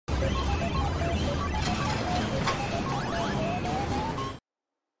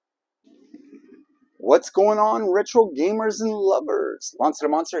What's going on, retro gamers and lovers? Lonster the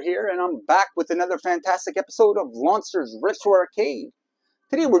Monster here, and I'm back with another fantastic episode of LONSTER'S Retro Arcade.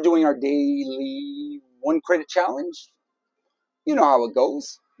 Today we're doing our daily 1 credit challenge. You know how it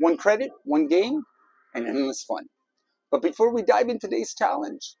goes. 1 credit, 1 game, and endless fun. But before we dive into today's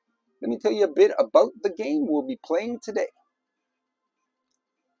challenge, let me tell you a bit about the game we'll be playing today.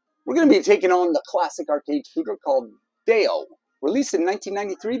 We're going to be taking on the classic arcade shooter called Daioh. Released in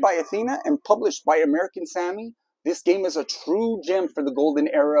 1993 by Athena and published by American Sammy, this game is a true gem for the golden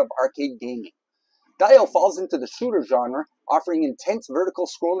era of arcade gaming. Daioh falls into the shooter genre, offering intense vertical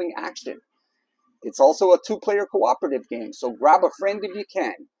scrolling action. It's also a 2-player cooperative game, so grab a friend if you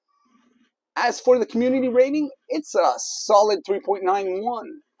can. As for the community rating, it's a solid 3.91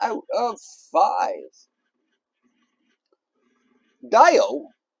 out of 5.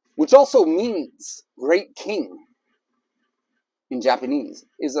 Daioh, which also means Great King in Japanese,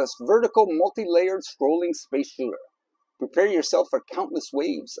 is a vertical multi-layered scrolling space shooter. Prepare yourself for countless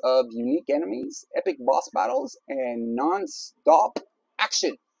waves of unique enemies, epic boss battles, and non-stop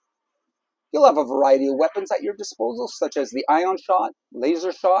action. You'll have a variety of weapons at your disposal, such as the ion shot,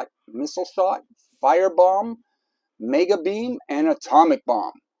 laser shot, missile shot, firebomb, mega beam, and atomic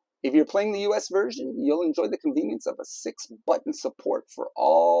bomb. If you're playing the US version, you'll enjoy the convenience of a 6-button support for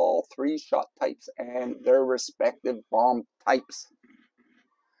all 3 shot types and their respective bomb types.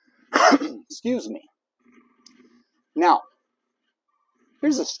 Excuse me. Now,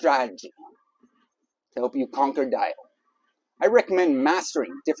 here's a strategy to help you conquer Daioh. I recommend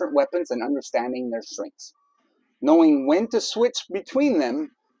mastering different weapons and understanding their strengths. Knowing when to switch between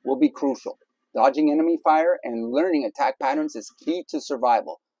them will be crucial. Dodging enemy fire and learning attack patterns is key to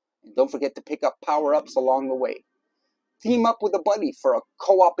survival. And don't forget to pick up power-ups along the way. Team up with a buddy for a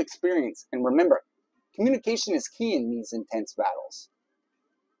co-op experience. And remember, communication is key in these intense battles.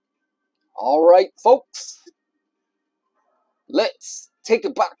 Alright, folks. Let's take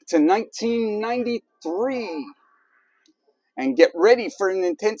it back to 1993. And get ready for an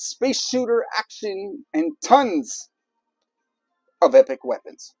intense space shooter action and tons of epic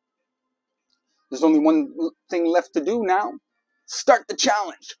weapons. There's only one thing left to do now. Start the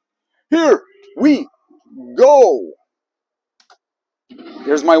challenge. Here we go.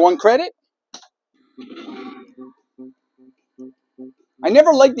 Here's my 1 credit. I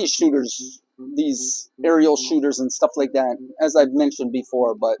never liked these shooters, these aerial shooters and stuff like that, as I've mentioned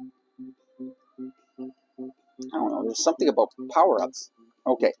before, but I don't know, there's something about power-ups.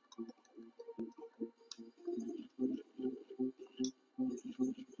 Okay.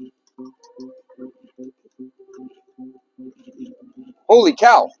 Holy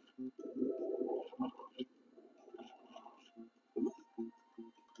cow.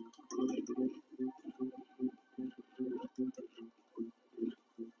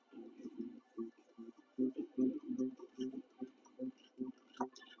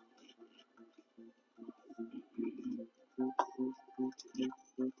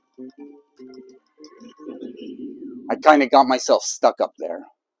 I kind of got myself stuck up there.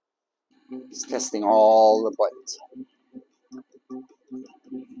 Just testing all the buttons.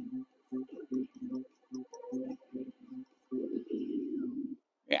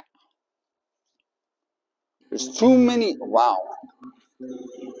 Yeah. There's too many. Wow.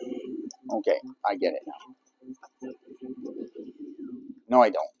 Okay, I get it now. No, I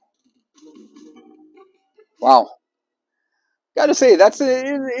don't. Wow. Gotta say,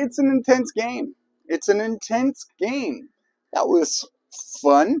 it's an intense game. It's an intense game. That was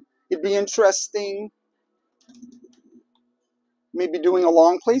fun. It'd be interesting maybe doing a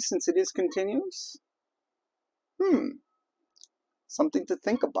long play since it is continuous. Something to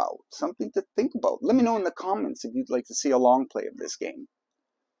think about. Something to think about. Let me know in the comments if you'd like to see a long play of this game.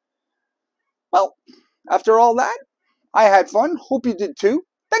 Well, after all that, I had fun. Hope you did too.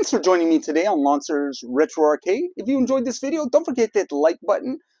 Thanks for joining me today on LONSTER'S Retro Arcade. If you enjoyed this video, don't forget to hit the like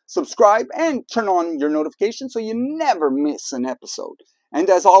button, subscribe, and turn on your notifications so you never miss an episode. And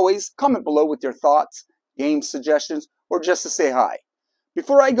as always, comment below with your thoughts, game suggestions, or just to say hi.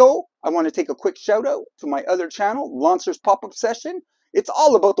 Before I go, I want to take a quick shout out to my other channel, LONSTER'S Pop-Up Session. It's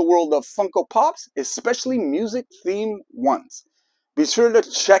all about the world of Funko Pops, especially music-themed ones. Be sure to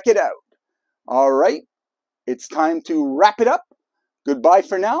check it out. Alright, it's time to wrap it up. Goodbye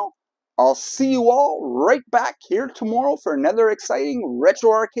for now. I'll see you all right back here tomorrow for another exciting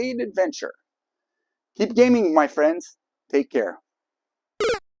retro arcade adventure. Keep gaming, my friends. Take care.